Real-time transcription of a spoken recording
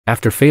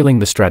After failing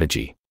the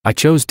strategy, I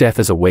chose death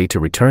as a way to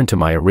return to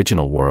my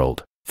original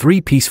world. 3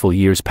 peaceful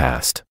years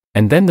passed,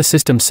 and then the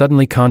system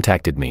suddenly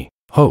contacted me.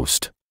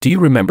 Host, do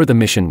you remember the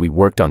mission we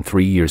worked on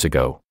 3 years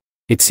ago?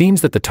 It seems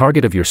that the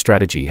target of your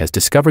strategy has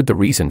discovered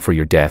the reason for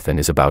your death and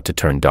is about to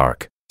turn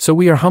dark. So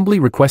we are humbly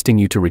requesting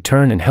you to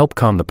return and help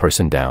calm the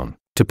person down,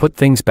 to put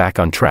things back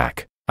on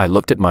track. I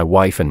looked at my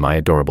wife and my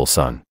adorable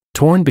son,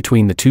 torn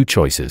between the two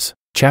choices.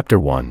 Chapter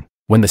 1.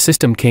 When the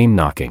system came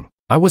knocking,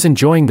 I was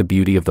enjoying the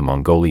beauty of the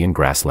Mongolian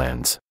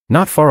grasslands.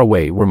 Not far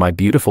away were my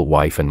beautiful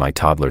wife and my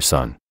toddler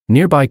son.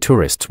 Nearby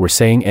tourists were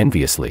saying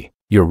enviously,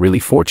 "You're really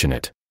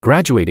fortunate,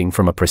 graduating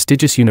from a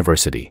prestigious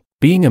university,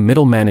 being a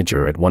middle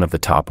manager at one of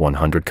the top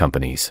 100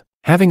 companies,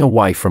 having a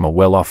wife from a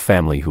well-off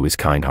family who is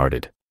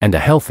kind-hearted, and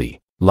a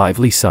healthy,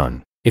 lively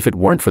son. If it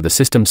weren't for the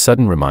system's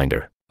sudden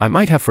reminder, I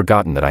might have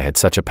forgotten that I had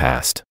such a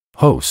past.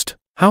 Host,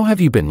 how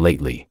have you been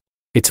lately?"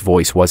 Its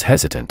voice was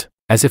hesitant,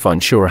 as if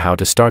unsure how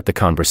to start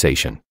the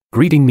conversation,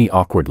 greeting me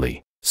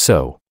awkwardly.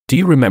 "So, do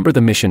you remember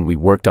the mission we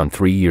worked on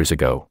 3 years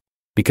ago?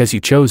 Because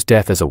you chose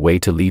death as a way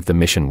to leave the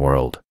mission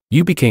world,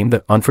 you became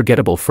the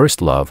unforgettable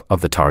first love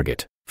of the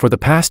target. For the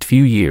past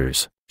few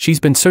years, she's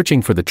been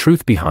searching for the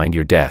truth behind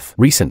your death.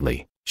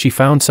 Recently, she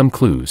found some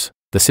clues.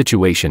 The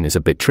situation is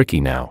a bit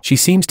tricky now. She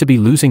seems to be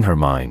losing her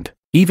mind,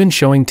 even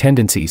showing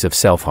tendencies of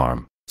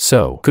self-harm.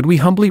 So, could we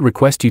humbly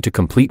request you to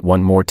complete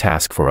one more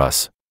task for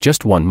us?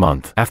 Just 1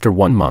 month. After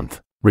 1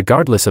 month,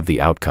 regardless of the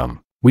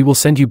outcome, we will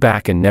send you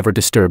back and never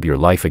disturb your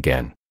life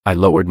again." I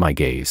lowered my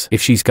gaze.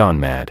 If she's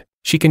gone mad,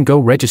 she can go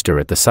register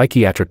at the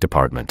psychiatric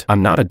department.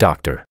 I'm not a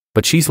doctor,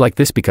 but she's like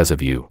this because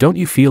of you. Don't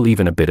you feel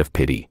even a bit of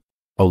pity?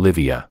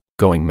 Olivia,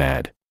 going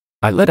mad.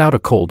 I let out a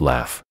cold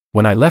laugh.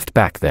 When I left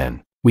back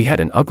then, we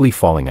had an ugly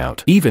falling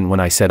out. Even when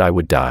I said I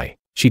would die,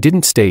 she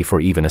didn't stay for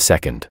even a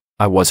second.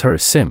 I was her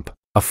simp,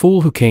 a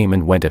fool who came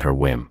and went at her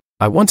whim.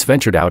 I once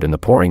ventured out in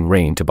the pouring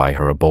rain to buy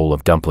her a bowl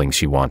of dumplings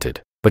she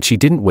wanted, but she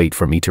didn't wait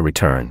for me to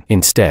return.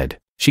 Instead,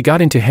 she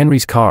got into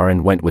Henry's car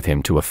and went with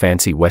him to a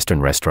fancy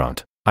Western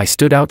restaurant. I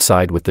stood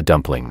outside with the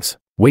dumplings,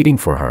 waiting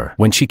for her.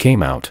 When she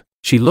came out,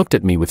 she looked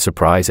at me with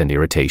surprise and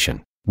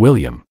irritation.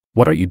 "William,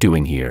 what are you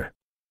doing here?"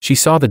 She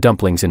saw the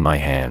dumplings in my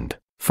hand,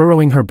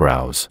 furrowing her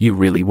brows. "You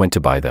really went to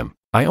buy them?"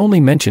 "I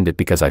only mentioned it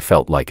because I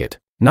felt like it,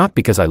 not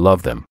because I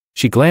love them."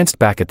 She glanced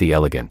back at the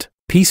elegant,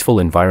 peaceful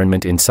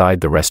environment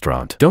inside the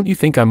restaurant. "Don't you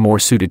think I'm more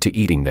suited to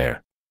eating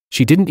there?"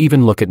 She didn't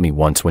even look at me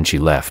once when she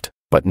left,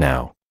 but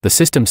now, the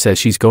system says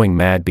she's going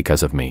mad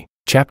because of me.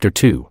 Chapter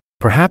 2.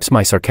 Perhaps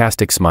my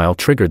sarcastic smile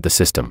triggered the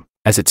system,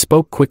 as it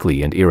spoke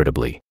quickly and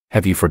irritably.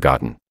 "Have you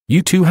forgotten?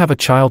 You two have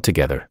a child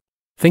together."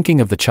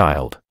 Thinking of the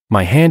child,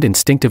 my hand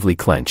instinctively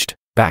clenched.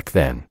 Back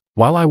then,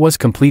 while I was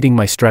completing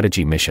my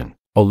strategy mission,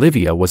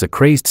 Olivia was a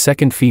crazed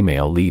second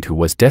female lead who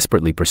was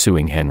desperately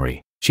pursuing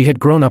Henry. She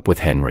had grown up with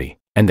Henry,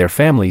 and their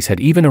families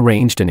had even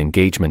arranged an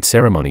engagement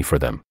ceremony for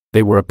them.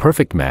 They were a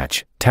perfect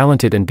match,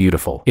 talented and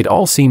beautiful. It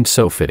all seemed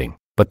so fitting.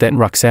 But then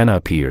Roxana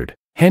appeared.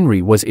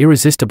 Henry was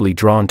irresistibly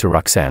drawn to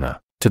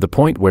Roxana, to the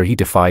point where he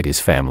defied his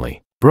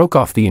family, broke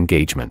off the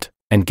engagement,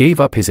 and gave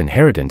up his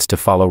inheritance to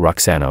follow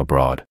Roxana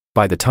abroad.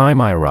 By the time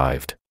I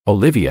arrived,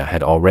 Olivia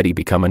had already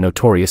become a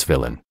notorious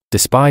villain,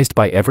 despised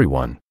by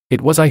everyone.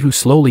 It was I who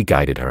slowly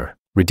guided her,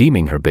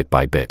 redeeming her bit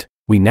by bit.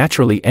 We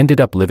naturally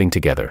ended up living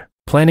together,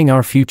 planning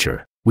our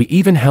future. We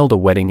even held a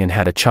wedding and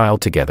had a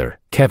child together,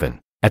 Kevin.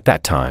 At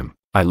that time,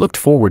 I looked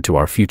forward to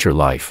our future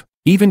life,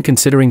 even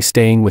considering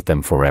staying with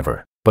them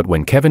forever. But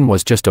when Kevin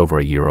was just over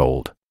a year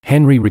old,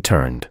 Henry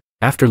returned.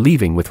 After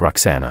leaving with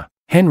Roxana,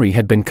 Henry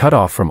had been cut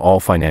off from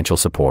all financial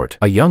support.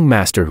 A young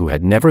master who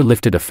had never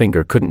lifted a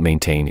finger couldn't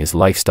maintain his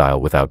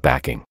lifestyle without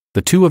backing.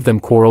 The two of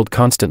them quarreled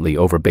constantly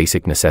over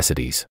basic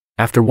necessities.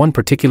 After one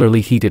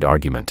particularly heated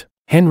argument,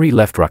 Henry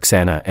left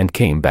Roxana and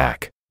came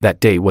back. That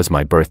day was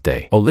my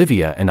birthday.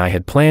 Olivia and I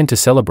had planned to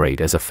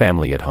celebrate as a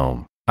family at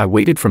home. I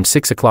waited from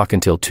 6 o'clock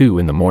until 2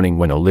 in the morning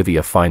when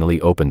Olivia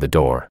finally opened the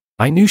door.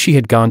 I knew she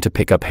had gone to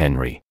pick up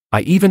Henry.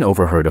 I even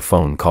overheard a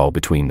phone call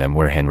between them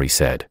where Henry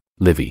said,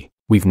 "Livy,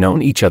 we've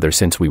known each other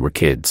since we were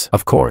kids.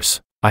 Of course,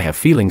 I have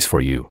feelings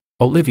for you."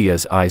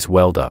 Olivia's eyes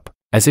welled up,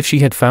 as if she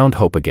had found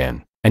hope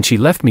again, and she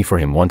left me for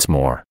him once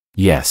more.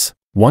 Yes,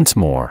 once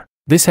more.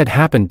 This had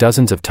happened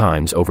dozens of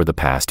times over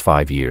the past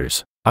 5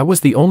 years. I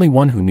was the only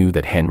one who knew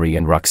that Henry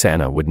and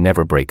Roxana would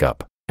never break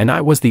up, and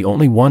I was the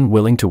only one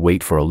willing to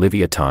wait for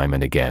Olivia time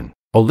and again.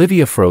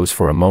 Olivia froze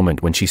for a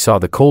moment when she saw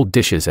the cold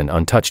dishes and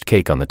untouched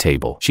cake on the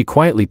table. She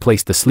quietly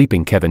placed the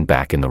sleeping Kevin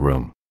back in the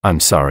room. "I'm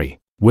sorry,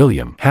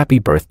 William. Happy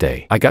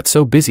birthday. I got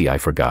so busy I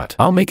forgot.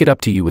 I'll make it up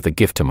to you with a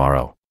gift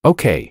tomorrow."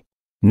 "Okay."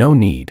 "No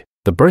need."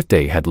 The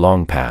birthday had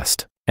long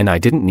passed, and I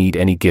didn't need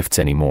any gifts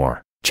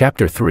anymore.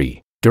 Chapter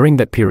 3. During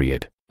that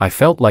period, I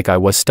felt like I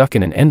was stuck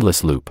in an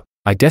endless loop.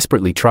 I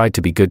desperately tried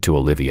to be good to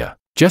Olivia,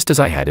 just as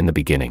I had in the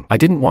beginning. I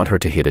didn't want her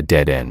to hit a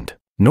dead end,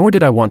 nor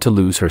did I want to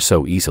lose her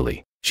so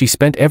easily. She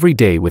spent every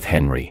day with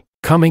Henry,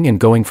 coming and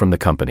going from the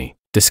company,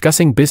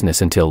 discussing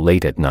business until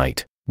late at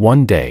night.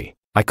 One day,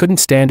 I couldn't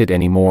stand it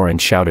anymore and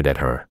shouted at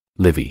her,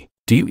 "Livy,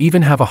 do you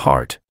even have a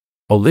heart?"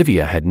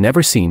 Olivia had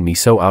never seen me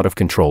so out of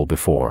control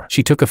before.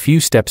 She took a few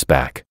steps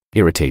back,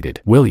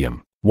 irritated.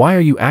 William, why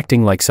are you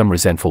acting like some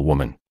resentful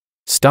woman?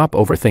 Stop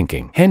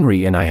overthinking.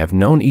 Henry and I have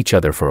known each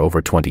other for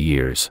over 20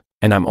 years,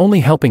 and I'm only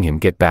helping him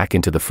get back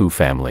into the Fu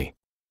family.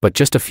 But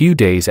just a few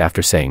days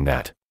after saying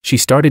that, she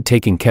started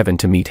taking Kevin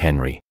to meet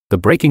Henry. The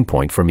breaking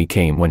point for me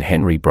came when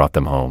Henry brought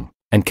them home,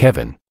 and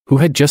Kevin, who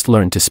had just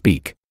learned to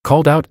speak,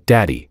 called out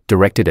 "Daddy,"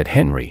 directed at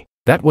Henry.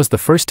 That was the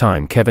first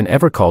time Kevin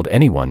ever called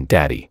anyone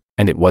daddy,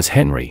 and it was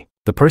Henry,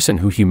 the person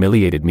who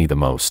humiliated me the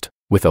most.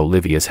 With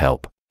Olivia's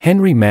help,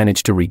 Henry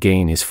managed to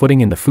regain his footing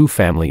in the Fu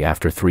family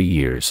after 3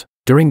 years.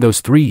 During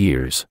those 3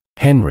 years,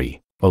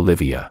 Henry,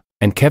 Olivia,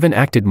 and Kevin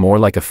acted more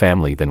like a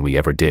family than we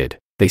ever did.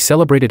 They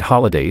celebrated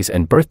holidays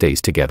and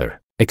birthdays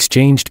together,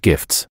 exchanged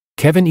gifts.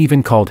 Kevin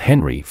even called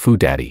Henry Fu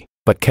Daddy.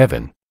 But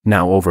Kevin,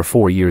 now over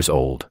 4 years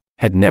old,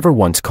 had never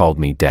once called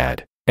me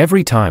Dad.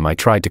 Every time I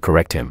tried to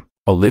correct him,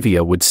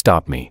 Olivia would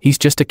stop me. He's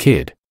just a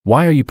kid.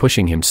 Why are you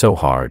pushing him so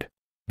hard?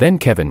 Then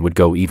Kevin would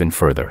go even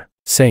further,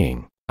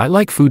 saying, I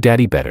like Fu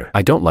Daddy better.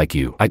 I don't like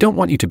you. I don't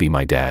want you to be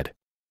my dad.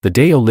 The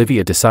day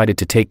Olivia decided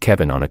to take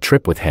Kevin on a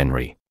trip with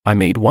Henry, I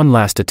made one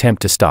last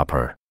attempt to stop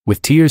her.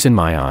 With tears in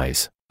my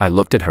eyes, I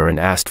looked at her and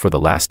asked for the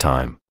last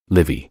time,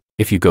 Livy,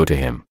 if you go to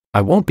him,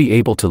 I won't be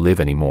able to live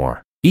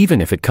anymore.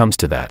 Even if it comes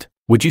to that,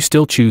 would you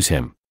still choose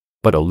him?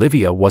 But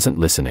Olivia wasn't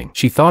listening.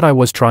 She thought I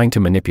was trying to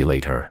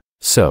manipulate her.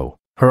 So,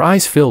 her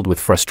eyes filled with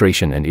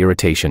frustration and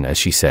irritation as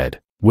she said,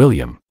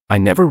 William, I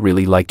never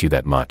really liked you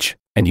that much,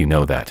 and you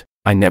know that.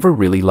 I never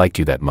really liked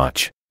you that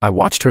much. I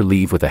watched her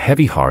leave with a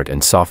heavy heart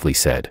and softly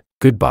said,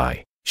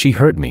 goodbye. She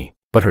heard me,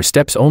 but her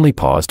steps only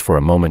paused for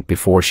a moment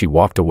before she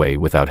walked away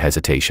without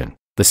hesitation.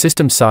 The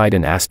system sighed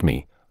and asked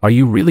me, are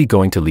you really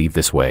going to leave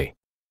this way?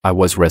 I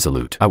was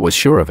resolute. I was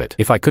sure of it.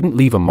 If I couldn't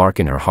leave a mark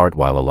in her heart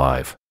while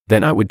alive,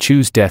 then I would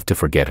choose death to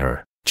forget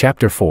her.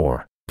 Chapter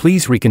 4.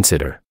 Please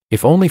reconsider,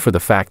 if only for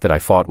the fact that I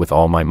fought with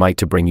all my might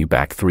to bring you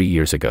back 3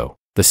 years ago.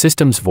 The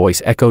system's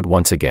voice echoed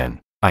once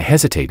again. I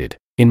hesitated.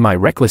 In my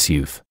reckless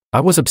youth, I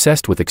was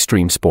obsessed with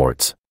extreme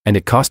sports, and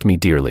it cost me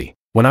dearly.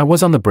 When I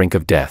was on the brink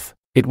of death,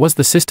 it was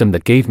the system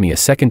that gave me a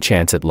second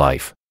chance at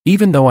life.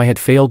 Even though I had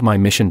failed my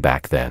mission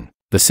back then,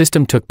 the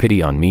system took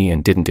pity on me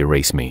and didn't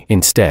erase me.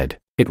 Instead,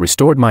 it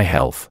restored my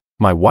health.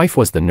 My wife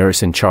was the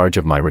nurse in charge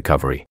of my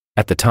recovery.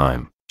 At the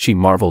time, she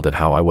marveled at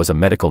how I was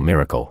a medical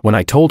miracle. When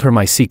I told her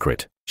my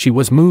secret, she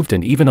was moved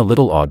and even a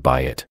little awed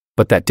by it.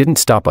 But that didn't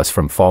stop us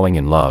from falling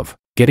in love,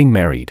 getting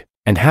married,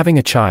 and having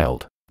a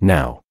child.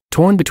 Now,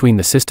 torn between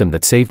the system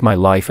that saved my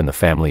life and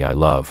the family I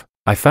love,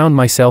 I found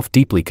myself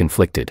deeply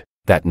conflicted.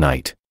 That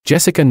night,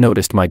 Jessica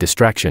noticed my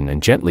distraction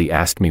and gently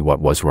asked me what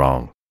was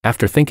wrong.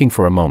 After thinking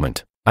for a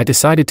moment, I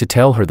decided to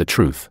tell her the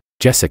truth.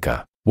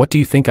 Jessica, what do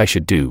you think I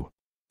should do?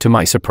 To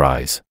my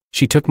surprise,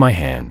 she took my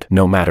hand.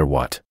 No matter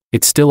what,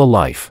 it's still a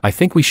life. I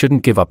think we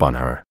shouldn't give up on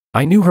her.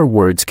 I knew her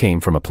words came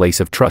from a place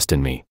of trust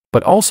in me,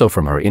 but also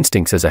from her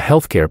instincts as a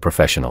healthcare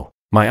professional.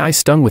 My eyes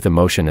stung with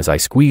emotion as I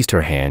squeezed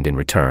her hand in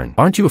return.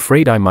 Aren't you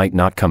afraid I might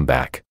not come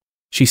back?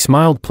 She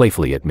smiled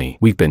playfully at me.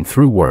 We've been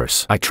through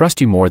worse. I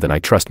trust you more than I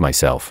trust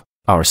myself.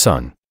 Our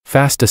son,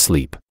 fast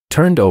asleep,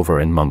 turned over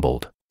and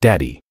mumbled,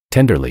 Daddy.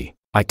 Tenderly,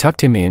 I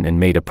tucked him in and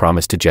made a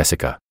promise to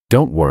Jessica.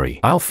 Don't worry,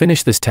 I'll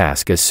finish this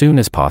task as soon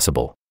as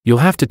possible.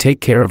 You'll have to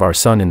take care of our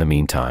son in the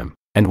meantime,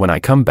 and when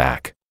I come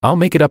back, I'll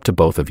make it up to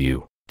both of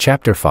you.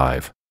 Chapter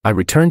 5. I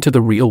returned to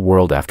the real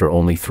world after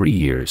only 3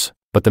 years,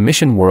 but the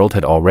mission world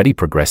had already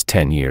progressed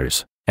 10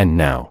 years, and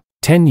now,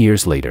 10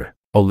 years later,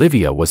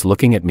 Olivia was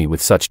looking at me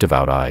with such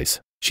devout eyes.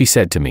 She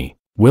said to me,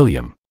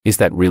 William, is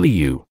that really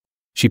you?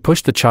 She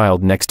pushed the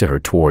child next to her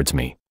towards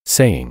me,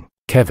 saying,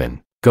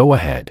 Kevin, go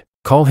ahead,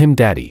 call him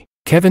Daddy.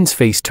 Kevin's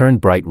face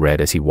turned bright red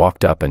as he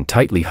walked up and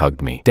tightly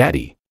hugged me.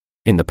 Daddy.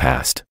 In the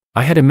past,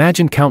 I had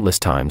imagined countless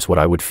times what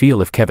I would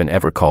feel if Kevin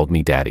ever called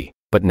me Daddy,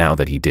 but now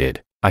that he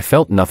did, I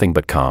felt nothing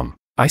but calm.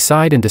 I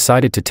sighed and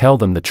decided to tell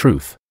them the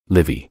truth.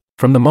 Livy,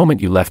 from the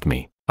moment you left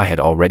me, I had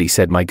already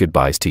said my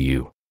goodbyes to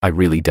you. I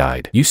really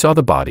died. You saw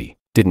the body,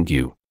 didn't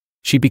you?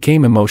 She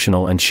became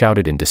emotional and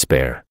shouted in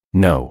despair.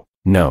 No,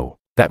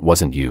 that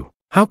wasn't you.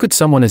 How could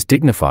someone as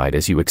dignified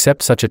as you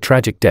accept such a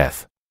tragic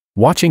death?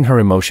 Watching her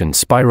emotions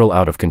spiral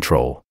out of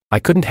control, I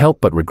couldn't help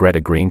but regret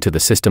agreeing to the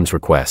system's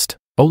request.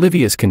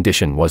 Olivia's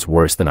condition was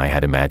worse than I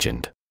had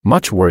imagined.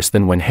 Much worse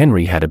than when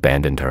Henry had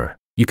abandoned her.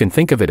 You can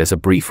think of it as a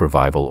brief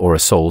revival or a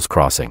soul's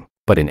crossing.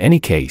 But in any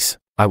case,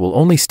 I will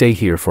only stay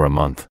here for a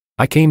month.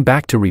 I came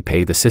back to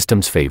repay the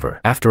system's favor.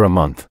 After a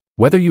month,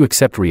 whether you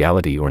accept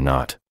reality or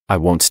not, I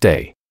won't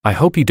stay. I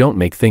hope you don't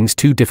make things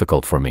too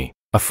difficult for me.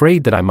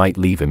 Afraid that I might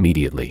leave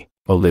immediately,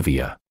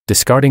 Olivia,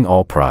 discarding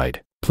all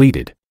pride,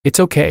 pleaded. It's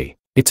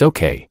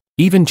okay,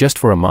 even just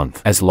for a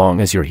month. As long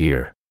as you're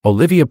here.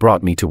 Olivia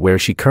brought me to where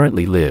she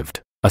currently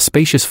lived, a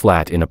spacious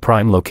flat in a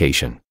prime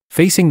location,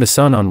 facing the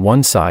sun on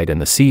one side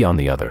and the sea on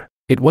the other.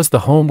 It was the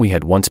home we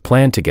had once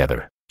planned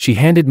together. She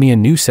handed me a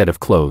new set of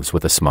clothes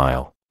with a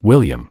smile.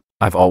 William,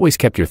 I've always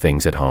kept your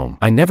things at home.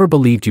 I never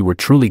believed you were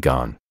truly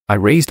gone. I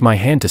raised my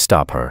hand to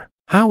stop her.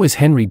 How is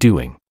Henry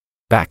doing?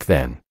 Back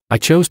then, I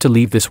chose to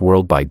leave this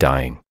world by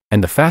dying.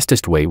 and the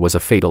fastest way was a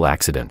fatal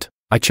accident.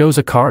 I chose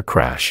a car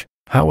crash.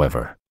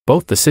 However,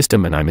 both the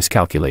system and I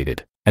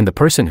miscalculated, and the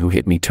person who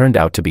hit me turned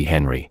out to be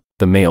Henry,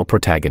 the male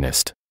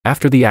protagonist.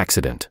 After the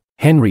accident,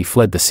 Henry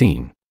fled the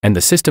scene, and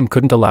the system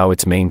couldn't allow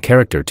its main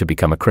character to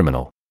become a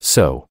criminal.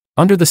 So,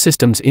 under the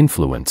system's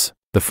influence,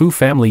 the Fu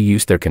family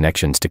used their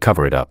connections to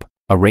cover it up,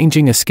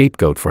 arranging a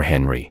scapegoat for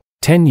Henry.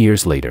 10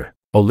 years later,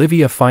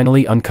 Olivia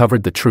finally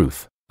uncovered the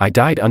truth. I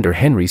died under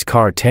Henry's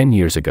car 10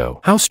 years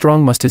ago. How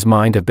strong must his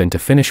mind have been to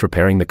finish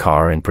repairing the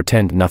car and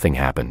pretend nothing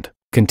happened?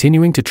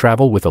 Continuing to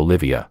travel with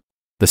Olivia.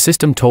 The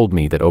system told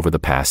me that over the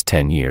past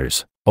 10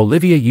 years,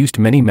 Olivia used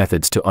many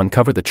methods to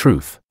uncover the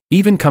truth,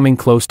 even coming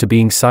close to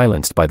being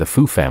silenced by the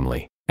Fu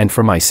family. And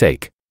for my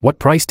sake, what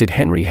price did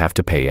Henry have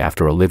to pay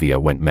after Olivia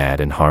went mad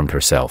and harmed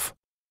herself?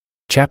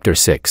 Chapter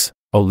 6.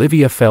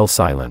 Olivia fell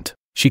silent.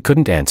 She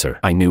couldn't answer.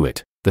 I knew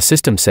it. The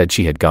system said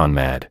she had gone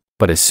mad,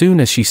 but as soon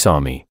as she saw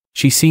me,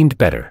 she seemed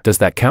better. Does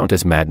that count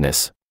as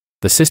madness?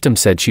 The system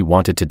said she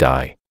wanted to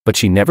die, but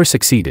she never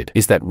succeeded.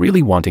 Is that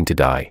really wanting to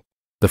die?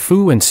 The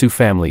Fu and Su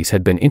families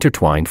had been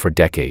intertwined for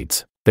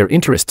decades, their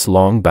interests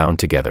long bound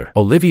together.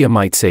 Olivia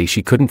might say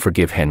she couldn't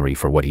forgive Henry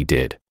for what he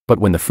did, but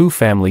when the Fu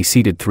family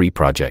ceded 3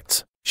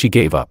 projects, she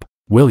gave up.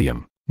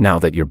 William, now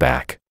that you're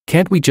back,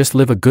 can't we just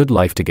live a good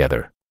life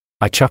together?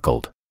 I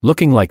chuckled.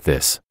 Looking like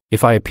this,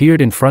 if I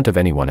appeared in front of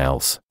anyone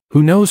else,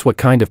 who knows what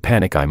kind of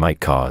panic I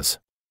might cause?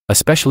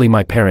 Especially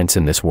my parents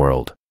in this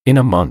world. In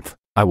a month,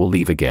 I will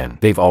leave again.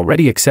 They've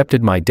already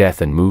accepted my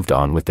death and moved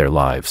on with their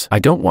lives. I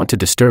don't want to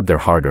disturb their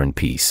hard-earned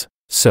peace.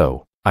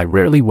 So, I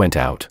rarely went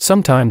out.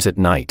 Sometimes at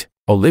night,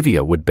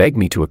 Olivia would beg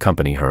me to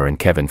accompany her and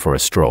Kevin for a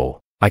stroll.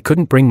 I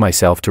couldn't bring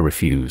myself to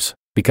refuse,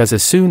 because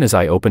as soon as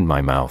I opened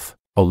my mouth,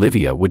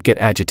 Olivia would get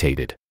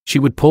agitated. She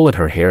would pull at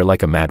her hair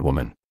like a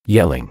madwoman,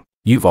 yelling,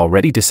 "You've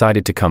already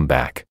decided to come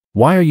back.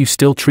 Why are you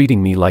still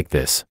treating me like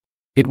this?"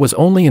 It was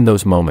only in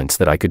those moments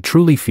that I could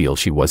truly feel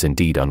she was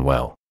indeed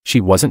unwell.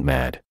 She wasn't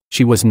mad.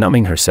 She was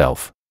numbing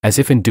herself, as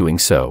if in doing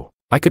so,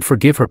 I could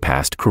forgive her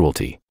past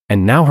cruelty,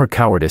 and now her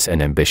cowardice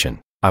and ambition.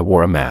 I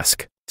wore a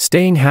mask,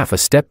 staying half a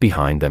step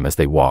behind them as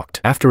they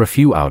walked. After a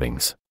few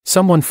outings,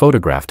 someone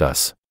photographed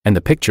us, and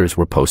the pictures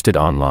were posted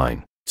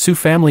online. Su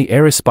family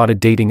heiress spotted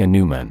dating a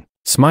new man,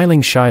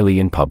 smiling shyly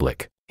in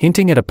public,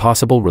 hinting at a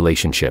possible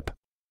relationship.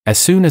 As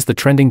soon as the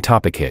trending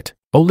topic hit,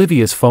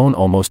 Olivia's phone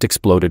almost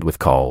exploded with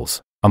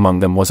calls. Among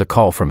them was a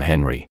call from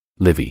Henry.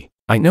 "Livy,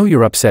 I know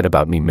you're upset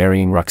about me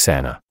marrying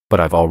Roxana, but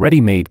I've already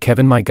made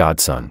Kevin my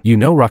godson. You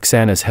know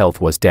Roxana's health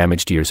was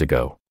damaged years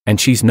ago, and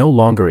she's no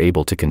longer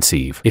able to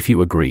conceive. If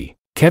you agree,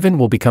 Kevin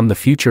will become the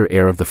future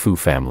heir of the Fu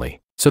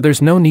family, so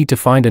there's no need to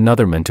find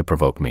another man to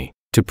provoke me."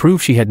 To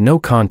prove she had no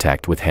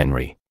contact with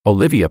Henry,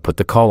 Olivia put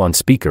the call on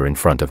speaker in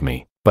front of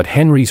me, but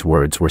Henry's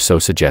words were so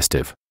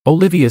suggestive.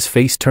 Olivia's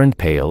face turned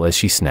pale as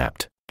she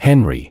snapped,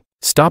 "Henry,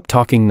 stop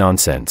talking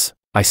nonsense.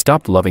 I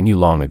stopped loving you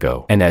long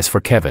ago. And as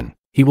for Kevin,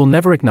 he will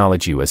never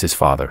acknowledge you as his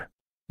father."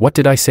 What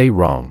did I say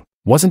wrong?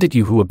 Wasn't it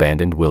you who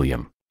abandoned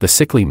William, the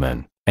sickly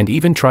man, and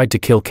even tried to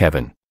kill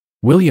Kevin?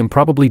 William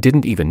probably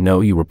didn't even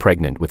know you were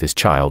pregnant with his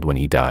child when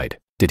he died,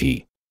 did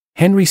he?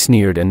 Henry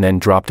sneered and then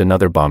dropped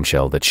another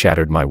bombshell that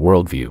shattered my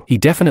worldview. He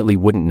definitely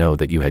wouldn't know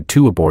that you had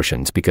 2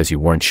 abortions because you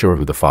weren't sure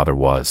who the father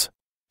was.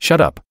 Shut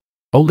up.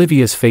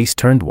 Olivia's face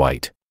turned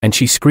white, and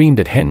she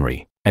screamed at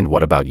Henry, "And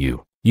what about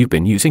you? You've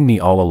been using me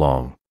all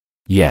along."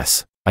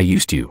 "Yes, I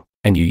used you,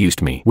 and you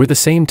used me. We're the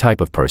same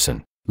type of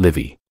person.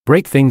 Livy,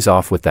 break things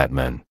off with that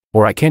man,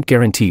 or I can't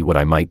guarantee what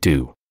I might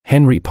do."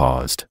 Henry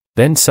paused,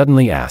 then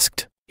suddenly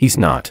asked, "He's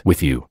not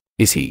with you,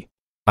 is he?"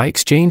 I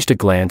exchanged a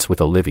glance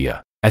with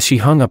Olivia. As she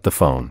hung up the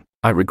phone,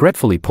 I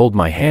regretfully pulled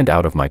my hand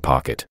out of my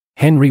pocket.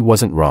 Henry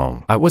wasn't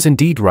wrong. I was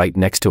indeed right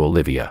next to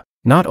Olivia.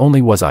 Not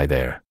only was I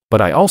there,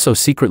 but I also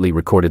secretly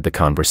recorded the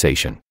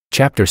conversation.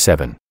 Chapter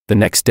 7. The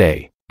next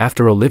day,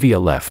 after Olivia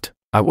left,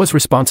 I was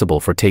responsible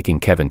for taking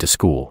Kevin to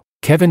school.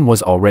 Kevin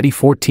was already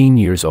 14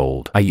 years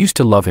old. I used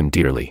to love him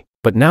dearly,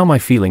 but now my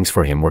feelings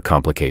for him were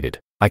complicated.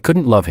 I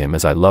couldn't love him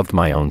as I loved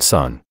my own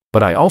son,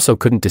 but I also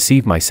couldn't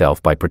deceive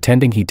myself by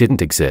pretending he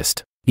didn't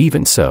exist.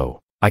 Even so,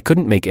 I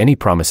couldn't make any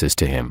promises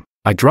to him.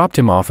 I dropped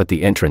him off at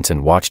the entrance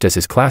and watched as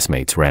his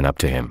classmates ran up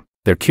to him,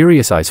 their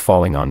curious eyes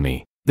falling on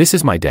me. "This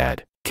is my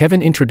dad."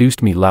 Kevin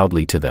introduced me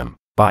loudly to them.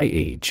 By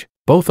age,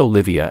 both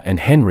Olivia and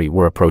Henry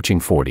were approaching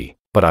 40,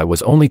 but I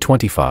was only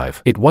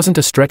 25. It wasn't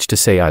a stretch to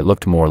say I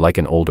looked more like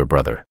an older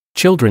brother.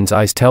 Children's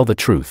eyes tell the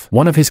truth.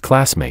 One of his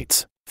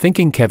classmates,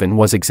 thinking Kevin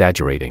was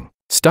exaggerating,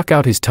 stuck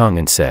out his tongue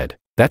and said,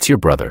 "That's your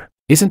brother,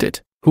 isn't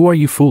it? Who are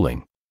you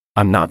fooling?"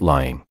 "I'm not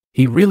lying.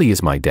 He really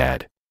is my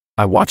dad."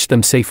 I watched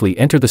them safely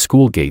enter the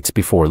school gates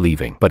before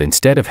leaving, but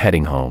instead of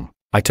heading home,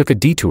 I took a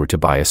detour to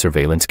buy a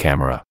surveillance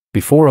camera.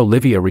 Before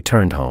Olivia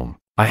returned home,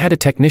 I had a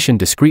technician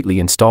discreetly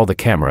install the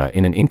camera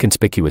in an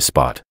inconspicuous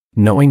spot.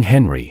 Knowing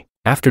Henry,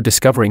 after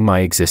discovering my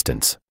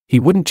existence, he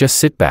wouldn't just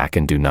sit back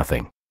and do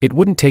nothing. It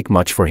wouldn't take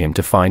much for him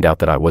to find out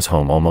that I was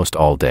home almost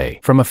all day.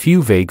 From a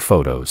few vague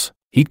photos,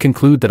 he'd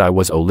conclude that I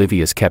was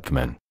Olivia's kept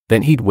man.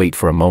 Then he'd wait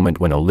for a moment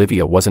when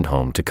Olivia wasn't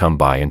home to come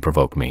by and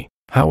provoke me.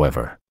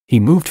 However, He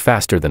moved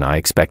faster than I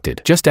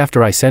expected. Just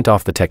after I sent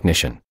off the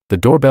technician, the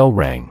doorbell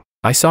rang.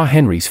 I saw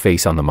Henry's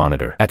face on the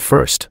monitor. At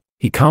first,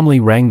 he calmly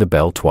rang the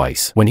bell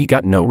twice. When he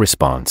got no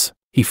response,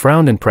 he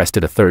frowned and pressed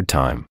it a third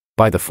time.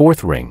 By the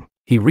fourth ring,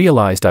 he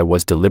realized I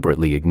was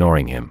deliberately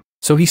ignoring him.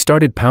 So he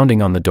started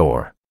pounding on the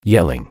door,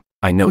 yelling,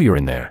 "I know you're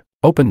in there.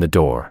 Open the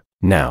door,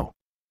 now."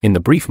 In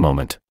the brief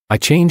moment, I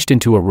changed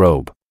into a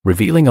robe,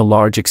 revealing a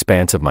large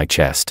expanse of my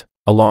chest,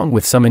 along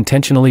with some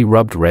intentionally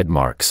rubbed red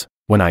marks.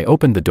 When I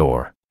opened the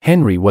door,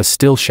 Henry was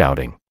still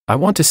shouting, "I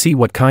want to see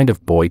what kind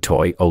of boy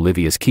toy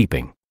Olivia's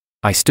keeping."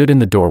 I stood in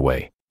the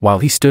doorway, while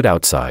he stood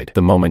outside.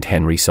 The moment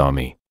Henry saw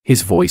me,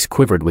 his voice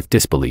quivered with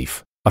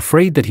disbelief.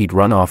 Afraid that he'd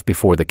run off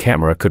before the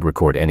camera could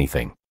record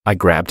anything, I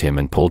grabbed him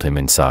and pulled him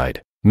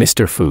inside.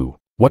 "Mr. Fu,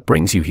 what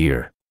brings you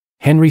here?"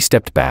 Henry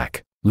stepped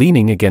back,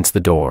 leaning against the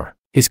door,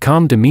 his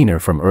calm demeanor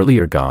from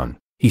earlier gone.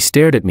 He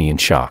stared at me in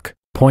shock,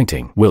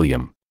 pointing,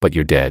 "William, but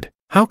you're dead.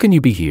 How can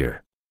you be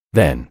here?"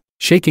 Then,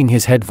 shaking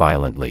his head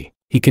violently,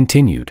 he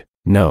continued,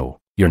 "No,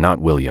 you're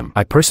not William.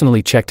 I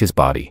personally checked his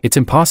body. It's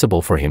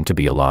impossible for him to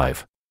be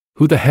alive."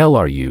 "Who the hell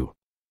are you?"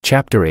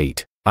 Chapter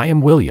 8. I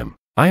am William.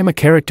 I am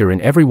a character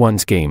in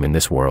everyone's game in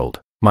this world.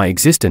 My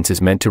existence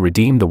is meant to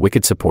redeem the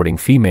wicked supporting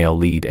female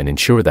lead and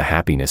ensure the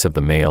happiness of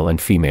the male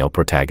and female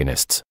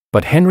protagonists.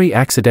 But Henry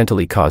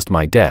accidentally caused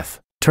my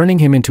death, turning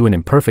him into an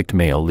imperfect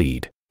male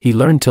lead. He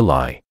learned to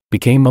lie,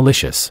 became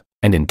malicious,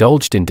 and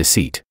indulged in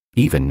deceit.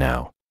 Even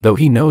now, though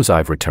he knows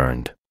I've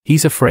returned,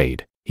 he's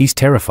afraid, he's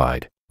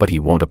terrified, but he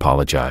won't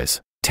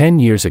apologize. 10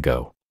 years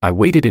ago, I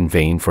waited in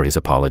vain for his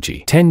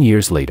apology. 10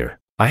 years later,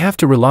 I have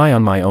to rely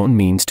on my own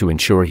means to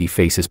ensure he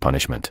faces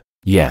punishment.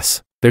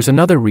 Yes, there's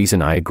another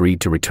reason I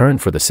agreed to return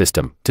for the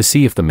system, to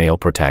see if the male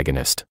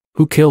protagonist,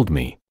 who killed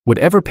me, would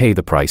ever pay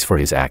the price for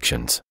his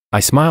actions. I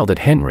smiled at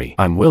Henry.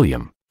 "I'm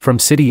William, from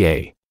City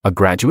A, a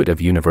graduate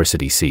of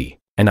University C,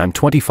 and I'm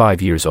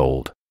 25 years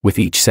old." With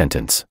each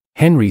sentence,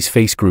 Henry's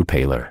face grew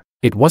paler.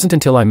 It wasn't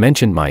until I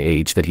mentioned my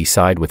age that he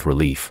sighed with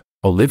relief.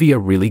 Olivia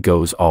really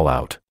goes all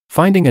out,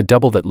 finding a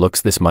double that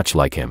looks this much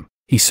like him.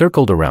 He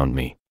circled around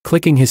me,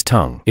 clicking his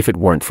tongue. If it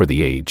weren't for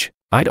the age,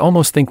 I'd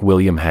almost think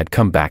William had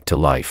come back to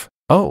life.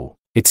 "Oh,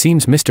 it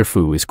seems Mr.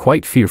 Fu is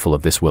quite fearful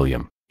of this,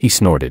 William," he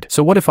snorted.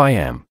 "So what if I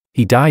am?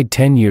 He died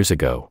 10 years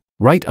ago,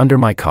 right under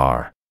my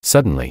car."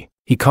 Suddenly,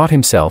 he caught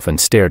himself and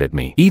stared at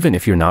me. "Even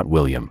if you're not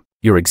William,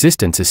 your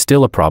existence is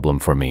still a problem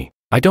for me.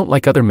 I don't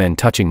like other men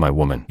touching my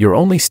woman. You're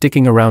only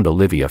sticking around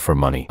Olivia for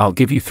money. I'll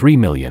give you 3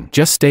 million.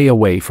 Just stay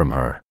away from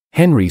her."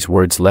 Henry's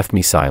words left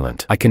me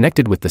silent. I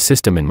connected with the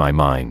system in my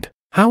mind.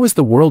 How is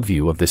the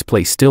worldview of this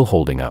place still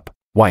holding up?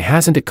 Why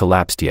hasn't it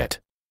collapsed yet?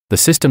 The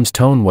system's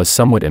tone was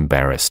somewhat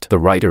embarrassed. The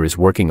writer is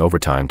working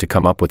overtime to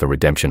come up with a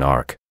redemption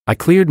arc. I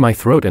cleared my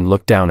throat and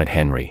looked down at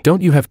Henry.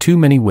 "Don't you have too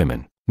many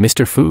women,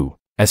 Mr. Fu?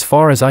 As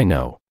far as I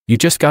know, you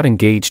just got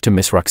engaged to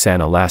Miss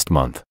Roxana last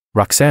month.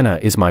 Roxana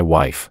is my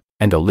wife,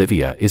 and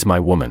Olivia is my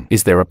woman.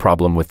 Is there a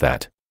problem with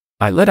that?"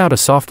 I let out a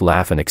soft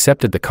laugh and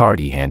accepted the card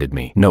he handed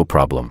me. "No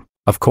problem,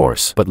 of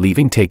course, but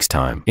leaving takes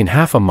time. In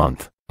half a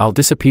month, I'll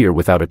disappear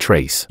without a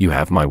trace. You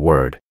have my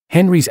word."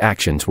 Henry's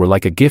actions were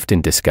like a gift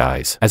in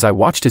disguise. As I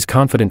watched his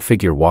confident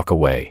figure walk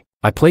away,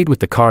 I played with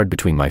the card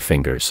between my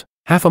fingers.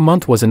 Half a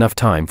month was enough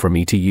time for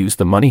me to use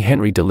the money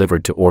Henry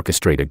delivered to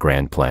orchestrate a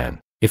grand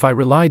plan. If I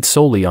relied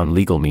solely on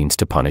legal means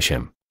to punish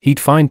him, he'd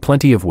find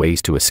plenty of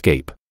ways to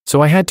escape.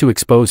 So I had to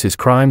expose his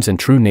crimes and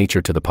true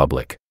nature to the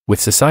public.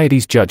 With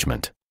society's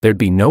judgment, there'd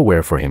be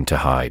nowhere for him to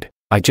hide.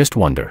 I just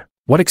wonder,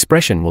 what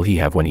expression will he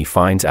have when he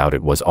finds out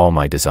it was all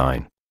my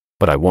design?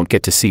 But I won't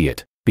get to see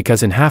it,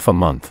 because in half a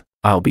month,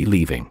 I'll be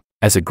leaving.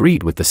 As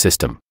agreed with the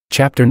system.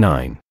 Chapter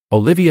 9.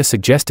 Olivia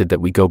suggested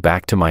that we go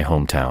back to my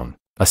hometown,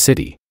 a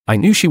city. I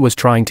knew she was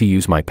trying to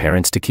use my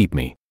parents to keep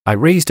me. I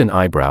raised an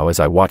eyebrow as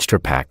I watched her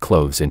pack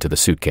clothes into the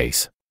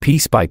suitcase,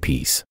 piece by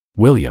piece.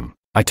 "William,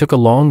 I took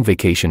a long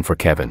vacation for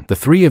Kevin. The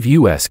 3 of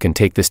us can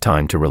take this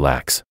time to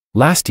relax.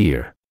 Last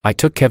year, I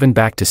took Kevin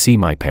back to see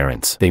my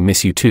parents. They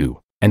miss you too,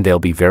 and they'll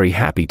be very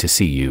happy to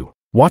see you."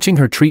 Watching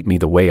her treat me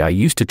the way I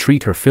used to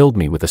treat her filled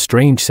me with a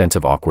strange sense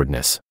of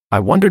awkwardness. I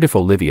wondered if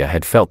Olivia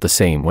had felt the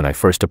same when I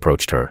first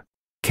approached her.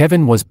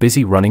 Kevin was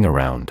busy running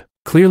around,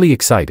 clearly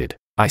excited.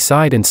 I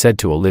sighed and said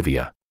to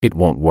Olivia, "It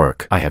won't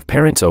work. I have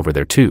parents over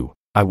there too.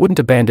 I wouldn't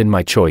abandon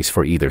my choice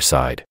for either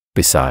side.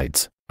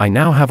 Besides, I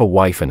now have a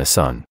wife and a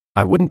son.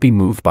 I wouldn't be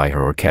moved by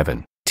her or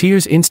Kevin."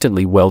 Tears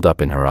instantly welled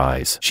up in her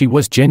eyes. She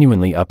was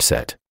genuinely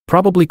upset,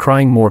 probably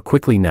crying more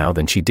quickly now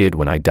than she did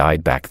when I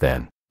died back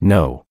then.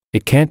 "No,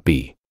 it can't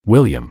be.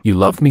 William, you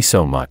loved me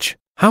so much.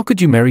 How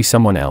could you marry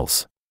someone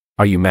else?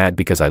 Are you mad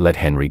because I let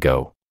Henry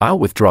go? I'll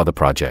withdraw the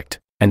project,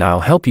 and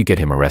I'll help you get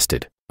him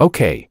arrested."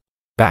 "Okay."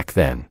 Back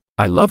then,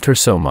 I loved her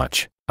so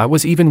much, I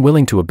was even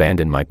willing to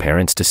abandon my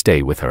parents to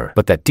stay with her.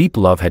 But that deep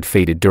love had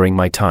faded during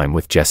my time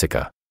with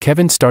Jessica.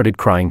 Kevin started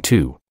crying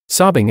too,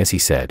 sobbing as he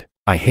said,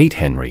 "I hate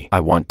Henry.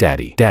 I want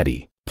Daddy.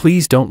 Daddy,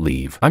 please don't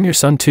leave. I'm your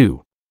son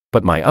too."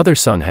 But my other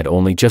son had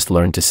only just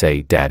learned to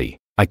say Daddy.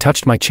 I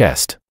touched my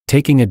chest,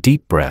 taking a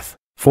deep breath.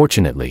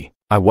 Fortunately,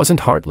 I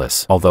wasn't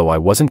heartless, although I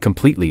wasn't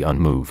completely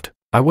unmoved.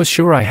 I was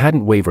sure I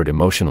hadn't wavered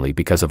emotionally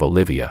because of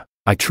Olivia.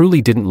 I truly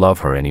didn't love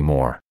her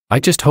anymore. I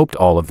just hoped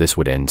all of this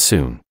would end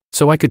soon,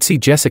 so I could see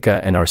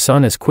Jessica and our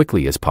son as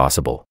quickly as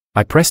possible.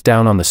 I pressed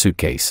down on the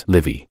suitcase.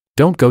 Livy,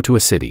 don't go to a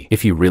city.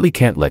 If you really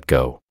can't let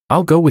go,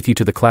 I'll go with you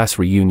to the class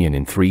reunion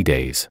in 3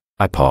 days.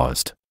 I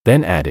paused,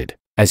 then added,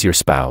 as your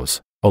spouse.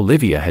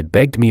 Olivia had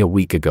begged me a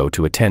week ago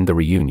to attend the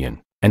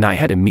reunion, and I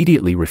had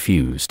immediately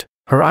refused.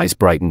 Her eyes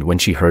brightened when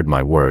she heard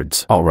my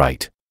words. All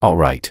right,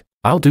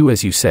 I'll do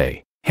as you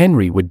say.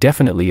 Henry would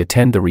definitely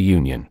attend the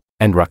reunion,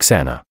 and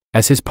Roxana,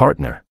 as his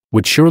partner,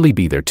 would surely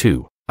be there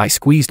too. I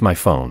squeezed my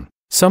phone.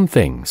 Some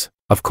things,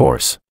 of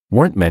course,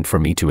 weren't meant for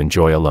me to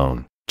enjoy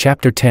alone.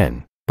 Chapter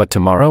 10. But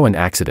tomorrow and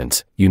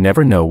accidents, you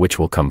never know which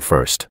will come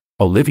first.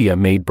 Olivia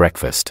made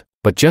breakfast,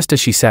 but just as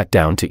she sat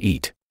down to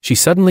eat, she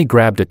suddenly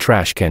grabbed a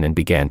trash can and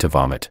began to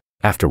vomit.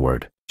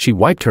 Afterward, she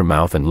wiped her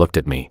mouth and looked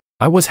at me.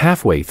 I was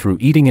halfway through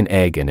eating an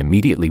egg and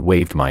immediately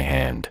waved my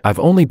hand. I've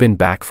only been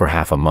back for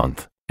half a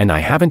month, and I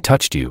haven't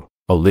touched you.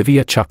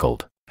 Olivia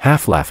chuckled,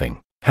 half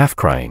laughing, half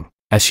crying,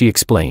 as she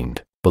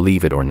explained,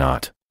 believe it or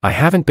not, I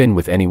haven't been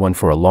with anyone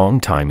for a long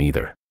time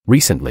either.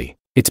 Recently,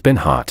 it's been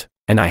hot,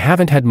 and I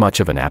haven't had much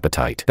of an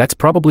appetite. That's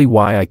probably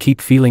why I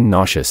keep feeling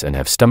nauseous and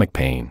have stomach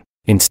pain.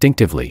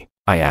 Instinctively,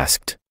 I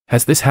asked,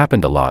 has this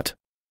happened a lot?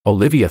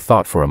 Olivia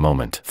thought for a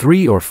moment.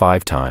 3 or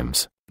 5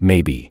 times,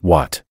 maybe.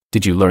 What?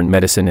 Did you learn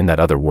medicine in that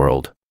other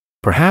world?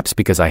 Perhaps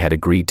because I had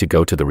agreed to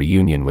go to the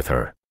reunion with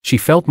her. She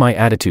felt my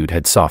attitude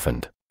had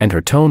softened, and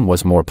her tone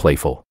was more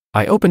playful.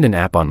 I opened an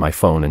app on my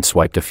phone and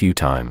swiped a few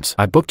times.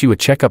 I booked you a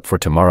checkup for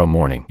tomorrow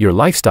morning. Your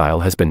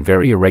lifestyle has been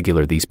very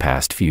irregular these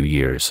past few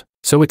years,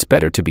 so it's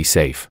better to be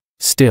safe.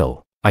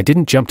 Still, I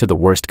didn't jump to the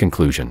worst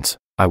conclusions.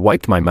 I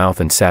wiped my mouth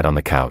and sat on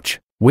the couch,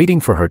 waiting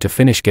for her to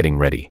finish getting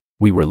ready.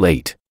 We were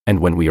late, and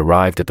when we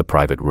arrived at the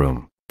private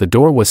room, the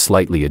door was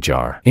slightly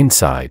ajar.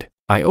 Inside,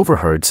 I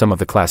overheard some of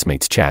the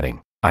classmates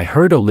chatting. I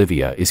heard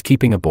Olivia is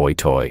keeping a boy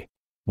toy.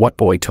 What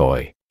boy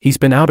toy? He's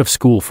been out of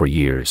school for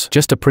years.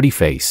 Just a pretty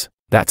face,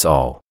 that's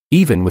all.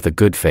 Even with a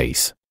good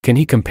face, can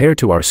he compare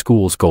to our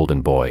school's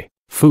golden boy?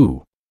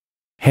 Phoo.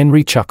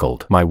 Henry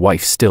chuckled. My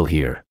wife's still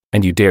here,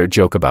 and you dare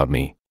joke about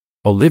me?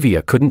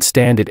 Olivia couldn't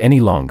stand it any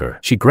longer.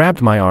 She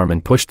grabbed my arm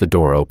and pushed the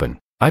door open.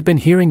 I've been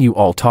hearing you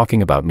all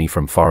talking about me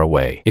from far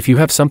away. If you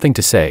have something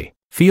to say,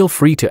 feel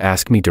free to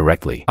ask me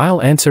directly.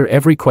 I'll answer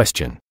every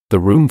question. The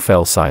room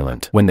fell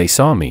silent. When they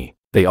saw me,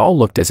 they all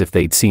looked as if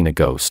they'd seen a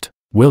ghost.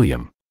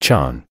 William,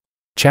 Chan.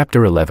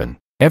 Chapter 11.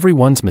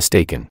 Everyone's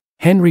mistaken.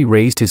 Henry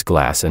raised his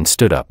glass and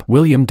stood up.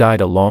 William died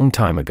a long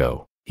time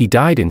ago. He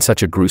died in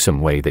such a gruesome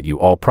way that you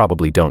all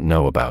probably don't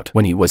know about.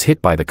 When he was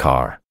hit by the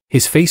car,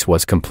 his face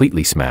was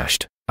completely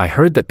smashed. I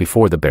heard that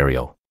before the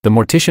burial, the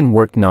mortician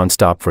worked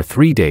non-stop for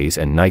 3 days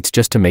and nights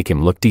just to make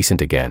him look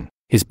decent again.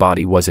 His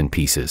body was in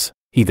pieces.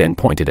 He then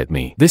pointed at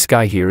me. This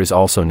guy here is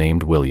also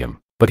named William,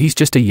 but he's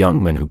just a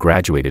young man who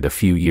graduated a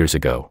few years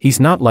ago.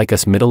 He's not like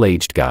us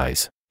middle-aged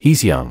guys.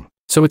 He's young,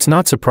 so it's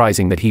not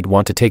surprising that he'd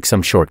want to take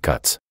some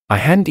shortcuts. I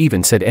hadn't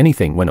even said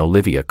anything when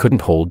Olivia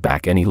couldn't hold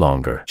back any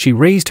longer. She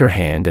raised her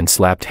hand and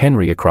slapped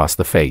Henry across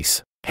the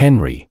face.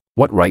 Henry,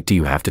 what right do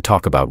you have to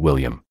talk about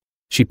William?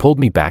 She pulled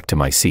me back to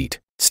my seat,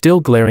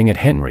 still glaring at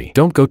Henry.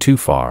 Don't go too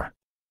far.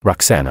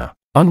 Roxana,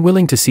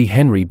 unwilling to see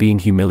Henry being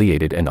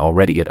humiliated and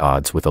already at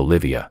odds with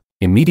Olivia,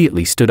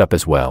 immediately stood up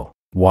as well.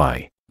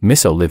 Why,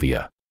 Miss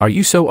Olivia, are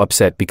you so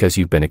upset because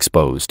you've been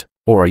exposed,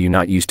 or are you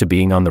not used to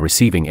being on the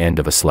receiving end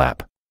of a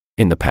slap?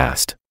 In the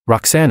past,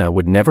 Roxana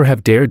would never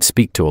have dared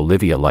speak to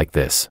Olivia like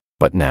this,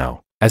 but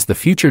now, as the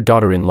future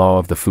daughter-in-law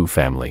of the Fu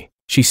family,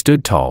 she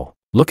stood tall,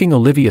 looking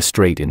Olivia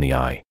straight in the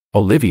eye.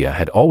 Olivia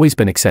had always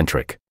been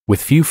eccentric,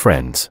 with few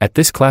friends. At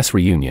this class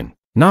reunion,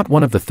 not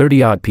one of the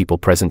 30-odd people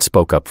present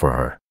spoke up for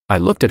her. I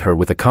looked at her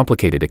with a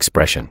complicated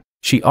expression.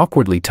 She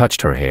awkwardly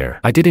touched her hair.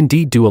 I did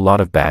indeed do a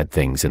lot of bad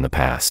things in the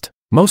past.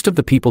 Most of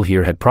the people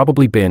here had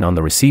probably been on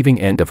the receiving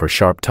end of her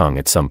sharp tongue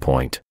at some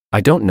point.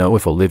 I don't know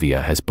if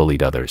Olivia has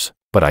bullied others,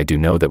 but I do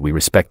know that we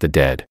respect the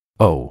dead.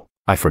 Oh,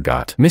 I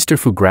forgot. Mr.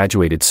 Fu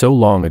graduated so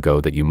long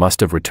ago that you must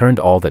have returned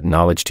all that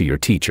knowledge to your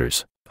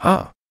teachers.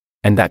 Ah.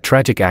 And that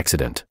tragic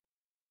accident.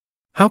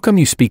 How come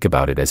you speak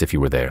about it as if you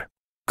were there?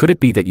 Could it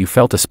be that you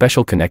felt a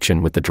special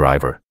connection with the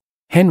driver?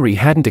 Henry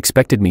hadn't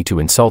expected me to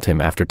insult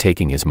him after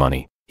taking his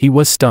money. He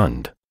was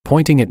stunned,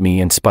 pointing at me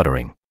and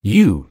sputtering.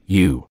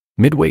 You.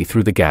 Midway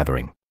through the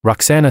gathering,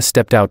 Roxana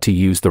stepped out to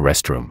use the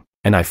restroom,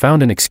 and I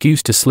found an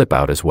excuse to slip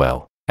out as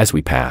well. As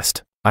we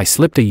passed, I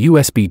slipped a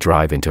USB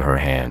drive into her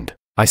hand.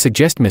 I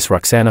suggest Miss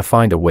Roxana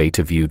find a way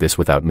to view this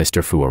without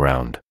Mr. Fu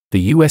around.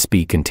 The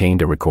USB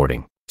contained a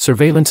recording,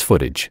 surveillance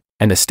footage,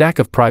 and a stack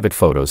of private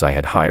photos I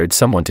had hired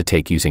someone to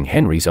take using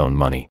Henry's own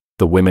money.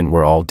 The women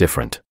were all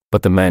different,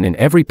 but the man in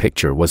every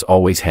picture was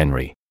always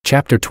Henry.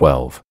 Chapter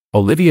 12.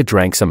 Olivia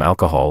drank some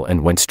alcohol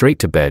and went straight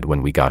to bed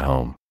when we got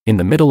home. In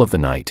the middle of the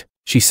night,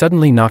 she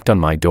suddenly knocked on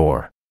my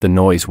door. The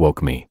noise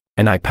woke me,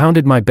 and I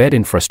pounded my bed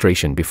in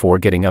frustration before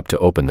getting up to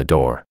open the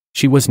door.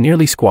 She was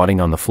nearly squatting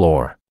on the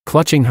floor,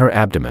 clutching her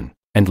abdomen,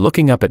 and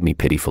looking up at me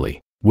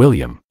pitifully.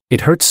 William,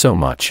 it hurts so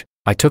much.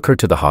 I took her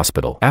to the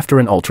hospital. After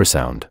an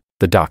ultrasound,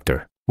 The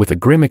doctor, with a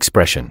grim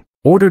expression,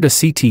 ordered a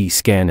CT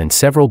scan and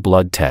several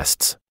blood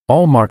tests,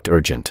 all marked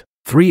urgent.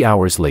 3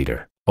 hours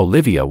later,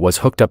 Olivia was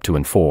hooked up to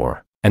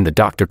N4, and the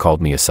doctor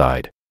called me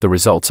aside. The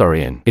results are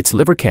in. It's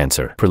liver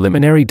cancer.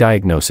 Preliminary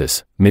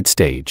diagnosis,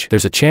 mid-stage.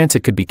 There's a chance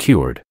it could be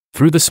cured.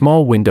 Through the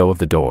small window of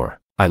the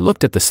door, I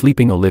looked at the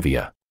sleeping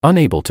Olivia,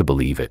 unable to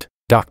believe it.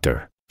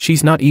 Doctor,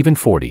 she's not even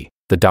 40.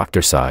 The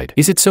doctor sighed.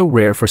 Is it so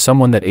rare for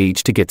someone that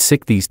age to get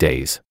sick these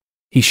days?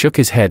 He shook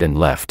his head and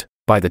left.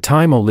 By the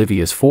time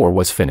Olivia's 4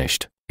 was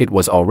finished, it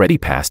was already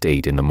past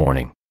 8 in the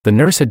morning. The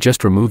nurse had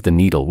just removed the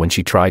needle when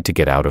she tried to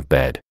get out of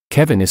bed.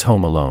 Kevin is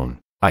home alone.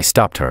 I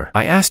stopped her.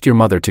 I asked your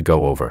mother to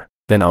go over.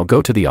 Then I'll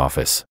go to the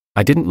office.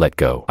 I didn't let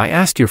go. I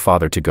asked your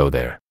father to go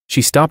there.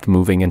 She stopped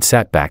moving and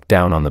sat back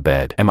down on the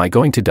bed. Am I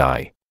going to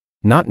die?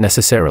 Not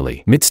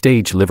necessarily.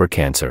 Mid-stage liver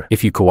cancer.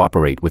 If you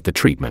cooperate with the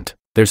treatment,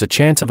 there's a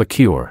chance of a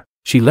cure.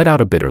 She let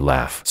out a bitter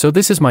laugh. So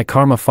this is my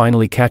karma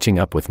finally catching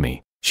up with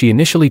me. She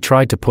initially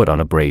tried to put on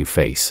a brave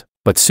face,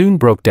 but soon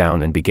broke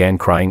down and began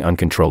crying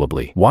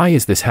uncontrollably. Why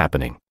is this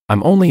happening?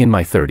 I'm only in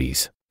my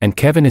 30s, and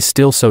Kevin is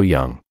still so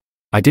young.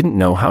 I didn't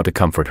know how to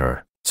comfort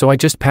her, so I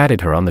just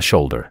patted her on the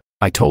shoulder.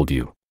 I told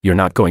you, you're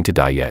not going to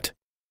die yet.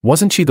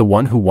 Wasn't she the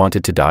one who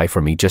wanted to die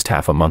for me just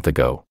half a month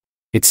ago?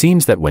 It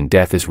seems that when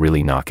death is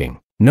really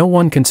knocking, no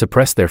one can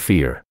suppress their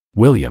fear.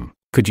 William,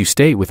 could you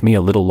stay with me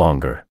a little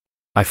longer?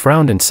 I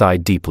frowned and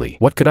sighed deeply.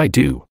 What could I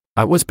do?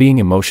 I was being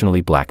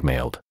emotionally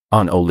blackmailed.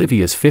 On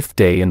Olivia's 5th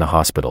day in the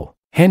hospital,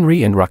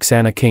 Henry and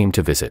Roxana came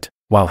to visit.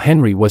 While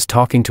Henry was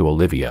talking to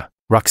Olivia,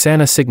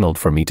 Roxana signaled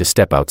for me to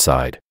step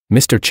outside.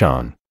 Mr.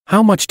 Chan,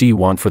 how much do you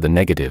want for the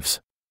negatives?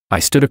 I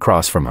stood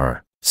across from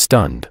her,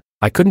 stunned.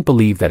 I couldn't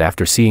believe that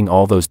after seeing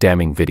all those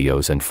damning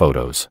videos and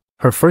photos,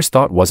 her first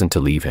thought wasn't to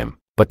leave him,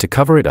 but to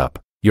cover it up.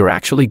 You're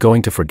actually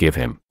going to forgive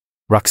him?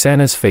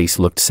 Roxana's face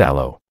looked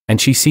sallow,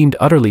 and she seemed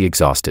utterly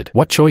exhausted.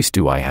 What choice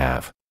do I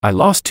have? I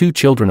lost 2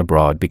 children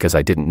abroad because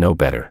I didn't know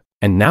better,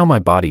 and now my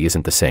body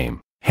isn't the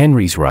same.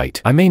 Henry's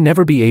right. I may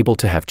never be able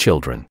to have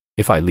children.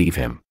 If I leave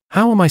him,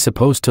 how am I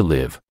supposed to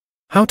live?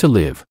 How to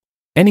live?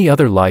 Any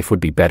other life would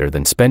be better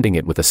than spending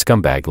it with a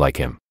scumbag like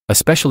him,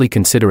 especially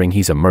considering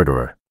he's a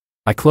murderer.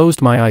 I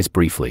closed my eyes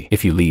briefly.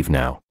 If you leave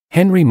now,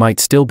 Henry might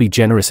still be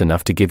generous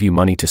enough to give you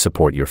money to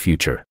support your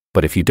future,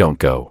 but if you don't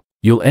go,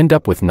 you'll end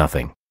up with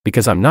nothing,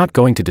 because I'm not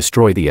going to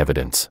destroy the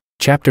evidence.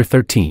 Chapter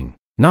 13.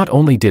 Not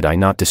only did I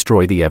not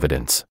destroy the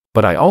evidence,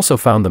 but I also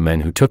found the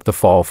men who took the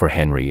fall for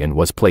Henry and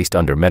was placed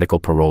under medical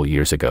parole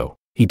years ago.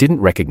 He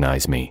didn't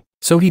recognize me,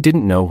 so he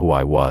didn't know who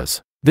I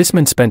was. This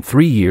man spent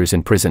 3 years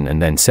in prison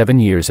and then 7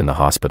 years in the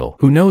hospital.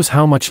 Who knows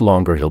how much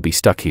longer he'll be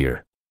stuck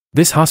here.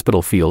 This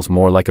hospital feels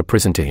more like a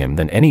prison to him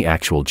than any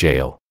actual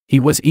jail. He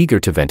was eager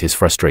to vent his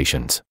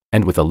frustrations,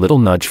 and with a little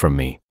nudge from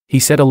me, he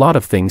said a lot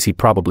of things he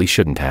probably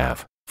shouldn't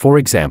have. For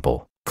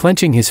example,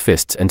 clenching his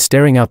fists and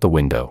staring out the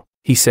window,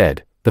 he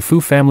said, the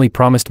Fu family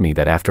promised me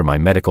that after my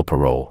medical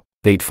parole,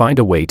 they'd find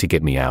a way to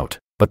get me out,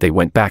 but they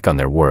went back on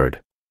their word.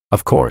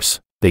 Of course,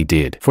 they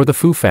did. For the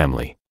Fu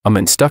family, a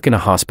man stuck in a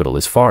hospital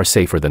is far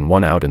safer than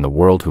one out in the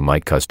world who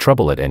might cause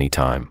trouble at any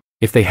time.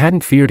 If they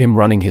hadn't feared him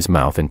running his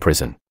mouth in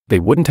prison, they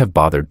wouldn't have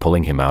bothered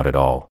pulling him out at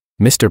all.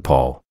 Mr.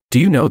 Paul, do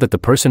you know that the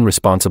person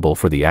responsible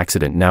for the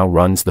accident now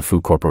runs the Fu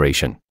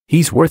Corporation?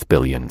 He's worth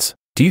billions.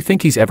 Do you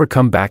think he's ever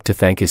come back to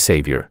thank his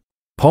savior?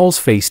 Paul's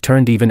face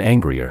turned even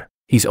angrier.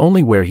 He's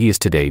only where he is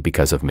today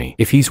because of me.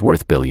 If he's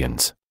worth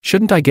billions,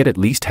 shouldn't I get at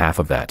least half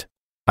of that?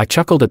 I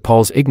chuckled at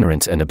Paul's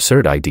ignorance and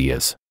absurd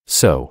ideas.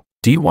 So,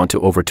 do you want to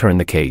overturn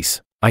the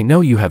case? I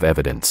know you have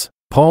evidence.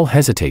 Paul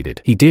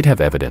hesitated. He did have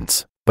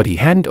evidence, but he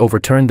hadn't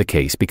overturned the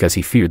case because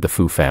he feared the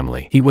Fu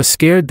family. He was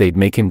scared they'd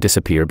make him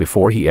disappear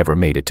before he ever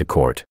made it to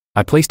court.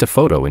 I placed a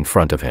photo in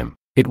front of him.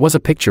 It was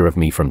a picture of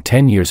me from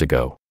 10 years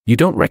ago. You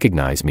don't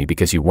recognize me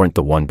because you weren't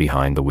the one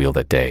behind the wheel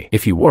that day.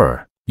 If you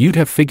were, you'd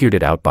have figured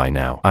it out by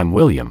now. I'm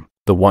William,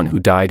 the one who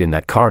died in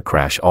that car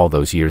crash all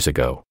those years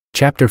ago.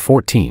 Chapter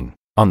 14.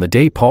 On the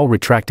day Paul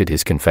retracted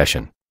his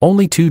confession,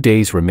 only 2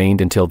 days remained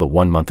until the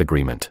 1-month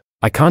agreement.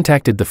 I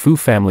contacted the Fu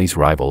family's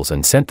rivals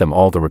and sent them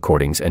all the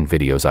recordings and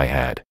videos I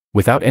had.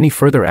 Without any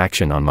further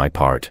action on my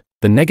part,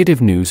 the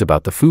negative news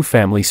about the Fu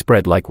family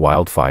spread like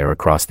wildfire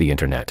across the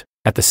internet.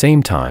 At the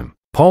same time,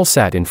 Paul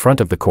sat in front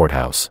of the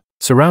courthouse,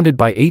 surrounded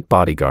by 8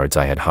 bodyguards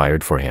I had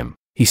hired for him.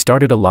 He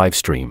started a live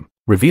stream,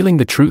 revealing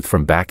the truth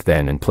from back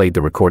then, and played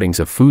the recordings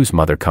of Fu's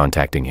mother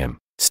contacting him.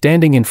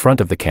 Standing in front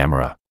of the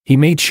camera, he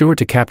made sure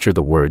to capture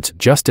the words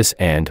justice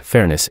and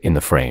fairness in the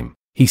frame.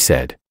 He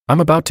said, I'm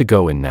about to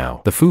go in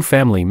now. The Fu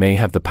family may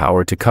have the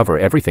power to cover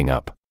everything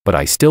up, but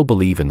I still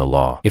believe in the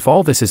law. If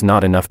all this is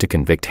not enough to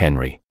convict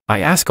Henry, I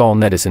ask all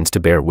netizens to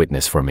bear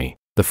witness for me.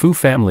 The Fu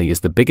family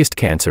is the biggest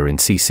cancer in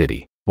Sea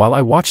City. While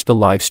I watched the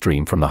live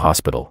stream from the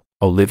hospital,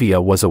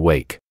 Olivia was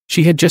awake.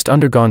 She had just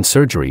undergone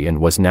surgery and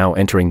was now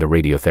entering the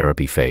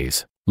radiotherapy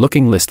phase.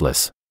 Looking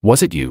listless.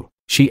 Was it you?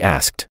 She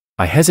asked.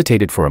 I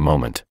hesitated for a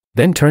moment,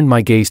 then turned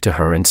my gaze to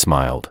her and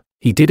smiled.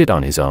 He did it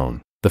on his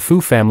own. The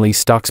Fu family's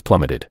stocks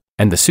plummeted,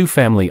 and the Su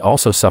family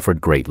also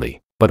suffered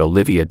greatly, but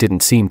Olivia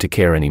didn't seem to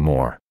care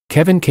anymore.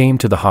 Kevin came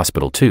to the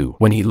hospital too.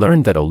 When he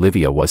learned that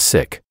Olivia was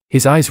sick,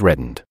 his eyes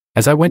reddened.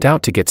 As I went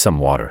out to get some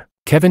water,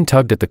 Kevin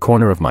tugged at the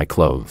corner of my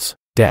clothes.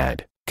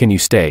 "Dad, can you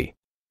stay?"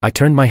 I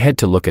turned my head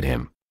to look at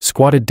him,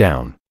 squatted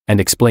down, and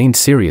explained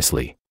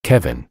seriously,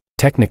 "Kevin,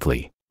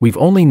 technically,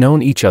 we've only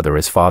known each other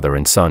as father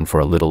and son for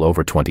a little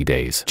over 20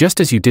 days.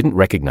 Just as you didn't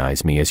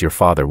recognize me as your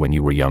father when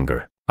you were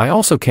younger, I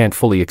also can't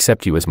fully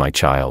accept you as my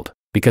child,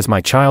 because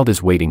my child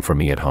is waiting for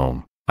me at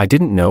home." I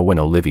didn't know when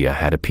Olivia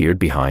had appeared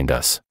behind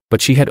us,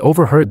 but she had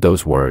overheard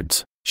those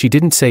words. She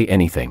didn't say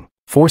anything,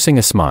 forcing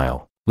a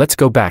smile. "Let's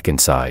go back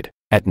inside."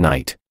 At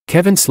night,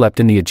 Kevin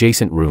slept in the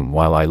adjacent room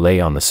while I lay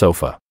on the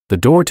sofa. The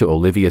door to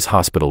Olivia's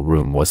hospital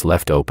room was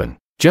left open.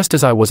 Just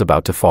as I was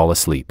about to fall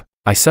asleep,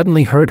 I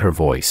suddenly heard her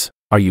voice.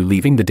 "Are you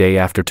leaving the day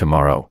after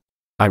tomorrow?"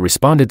 I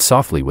responded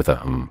softly with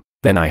a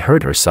Then I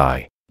heard her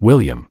sigh.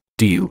 "William,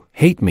 do you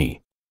hate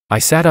me?" I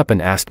sat up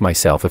and asked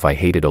myself if I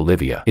hated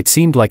Olivia. It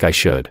seemed like I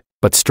should,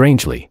 but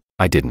strangely,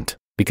 I didn't,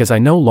 because I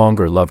no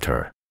longer loved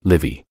her.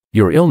 "Livy,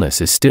 your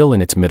illness is still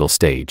in its middle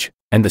stage,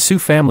 and the Sue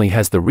family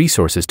has the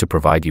resources to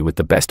provide you with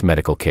the best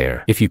medical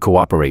care. If you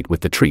cooperate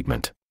with the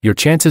treatment, your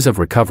chances of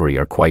recovery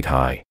are quite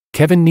high.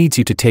 Kevin needs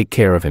you to take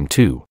care of him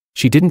too."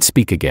 She didn't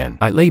speak again.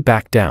 I lay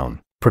back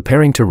down,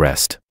 preparing to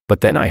rest, but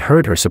then I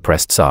heard her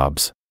suppressed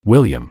sobs.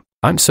 "William,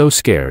 I'm so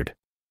scared.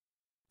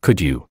 Could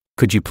you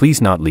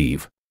please not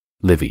leave?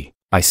 Livy,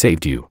 I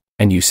saved you,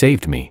 and you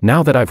saved me.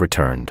 Now that I've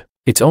returned,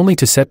 it's only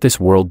to set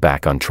this world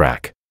back on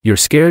track. You're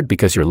scared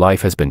because your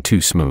life has been too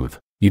smooth.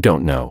 You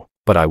don't know,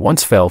 but I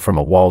once fell from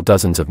a wall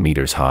dozens of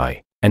meters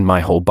high, and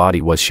my whole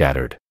body was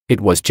shattered. It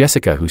was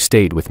Jessica who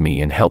stayed with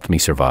me and helped me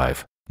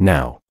survive.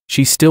 Now,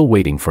 she's still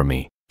waiting for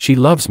me. She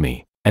loves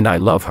me, and I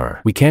love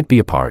her. We can't be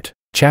apart."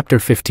 Chapter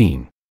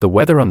 15. The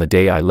weather on the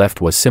day I left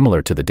was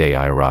similar to the day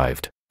I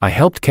arrived. I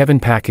helped Kevin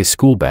pack his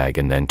school bag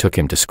and then took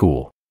him to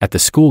school. At the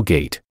school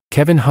gate,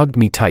 Kevin hugged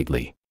me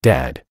tightly.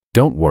 "Dad,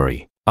 don't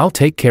worry. I'll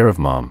take care of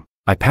Mom."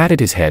 I patted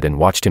his head and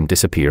watched him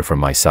disappear from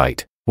my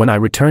sight. When I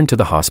returned to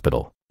the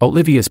hospital,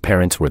 Olivia's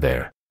parents were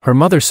there. Her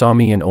mother saw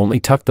me and only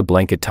tucked the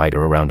blanket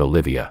tighter around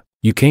Olivia.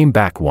 "You came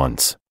back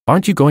once.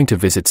 Aren't you going to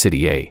visit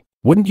City A?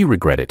 Wouldn't you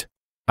regret it?"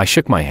 I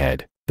shook my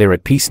head. "They're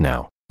at peace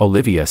now."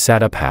 Olivia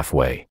sat up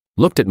halfway,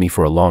 looked at me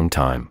for a long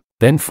time,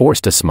 then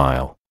forced a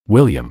smile.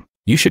 "William,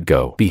 you should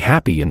go. Be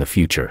happy in the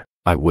future."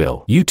 "I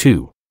will. You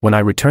too." When I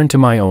returned to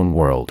my own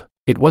world,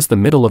 it was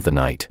the middle of the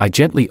night. I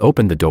gently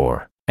opened the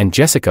door, and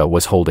Jessica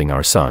was holding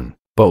our son,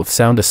 both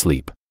sound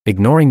asleep,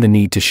 ignoring the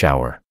need to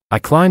shower. I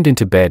climbed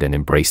into bed and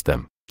embraced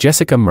them.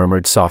 Jessica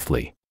murmured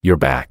softly, "You're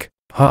back."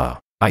 "Huh."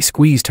 I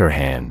squeezed her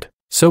hand.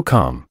 So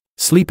calm,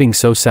 sleeping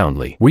so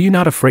soundly. "Were you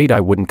not afraid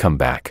I wouldn't come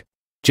back?"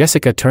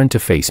 Jessica turned to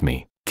face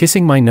me,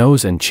 kissing my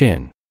nose and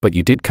chin. "But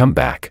you did come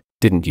back,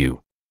 didn't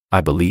you?"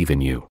 "I believe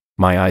in you."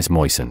 My eyes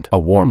moistened. A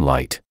warm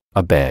light,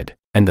 a bed,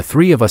 and the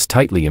three of us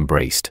tightly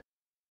embraced.